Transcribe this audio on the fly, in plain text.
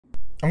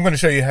I'm going to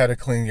show you how to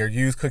clean your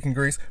used cooking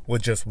grease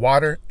with just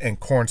water and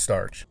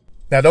cornstarch.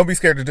 Now don't be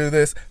scared to do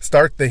this.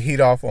 Start the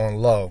heat off on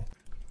low.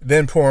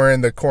 Then pour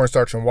in the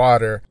cornstarch and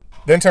water.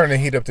 Then turn the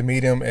heat up to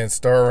medium and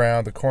stir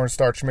around the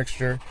cornstarch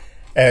mixture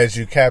as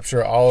you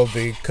capture all of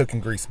the cooking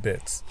grease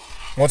bits.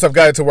 Once I've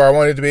got it to where I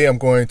want it to be, I'm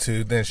going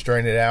to then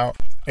strain it out.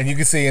 And you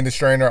can see in the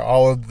strainer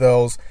all of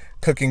those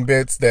cooking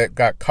bits that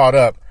got caught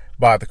up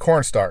by the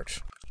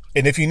cornstarch.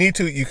 And if you need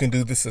to, you can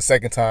do this a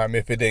second time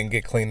if it didn't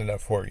get clean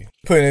enough for you.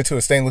 Put it into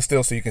a stainless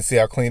steel so you can see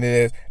how clean it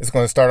is. It's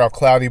going to start off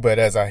cloudy, but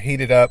as I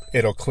heat it up,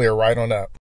 it'll clear right on up.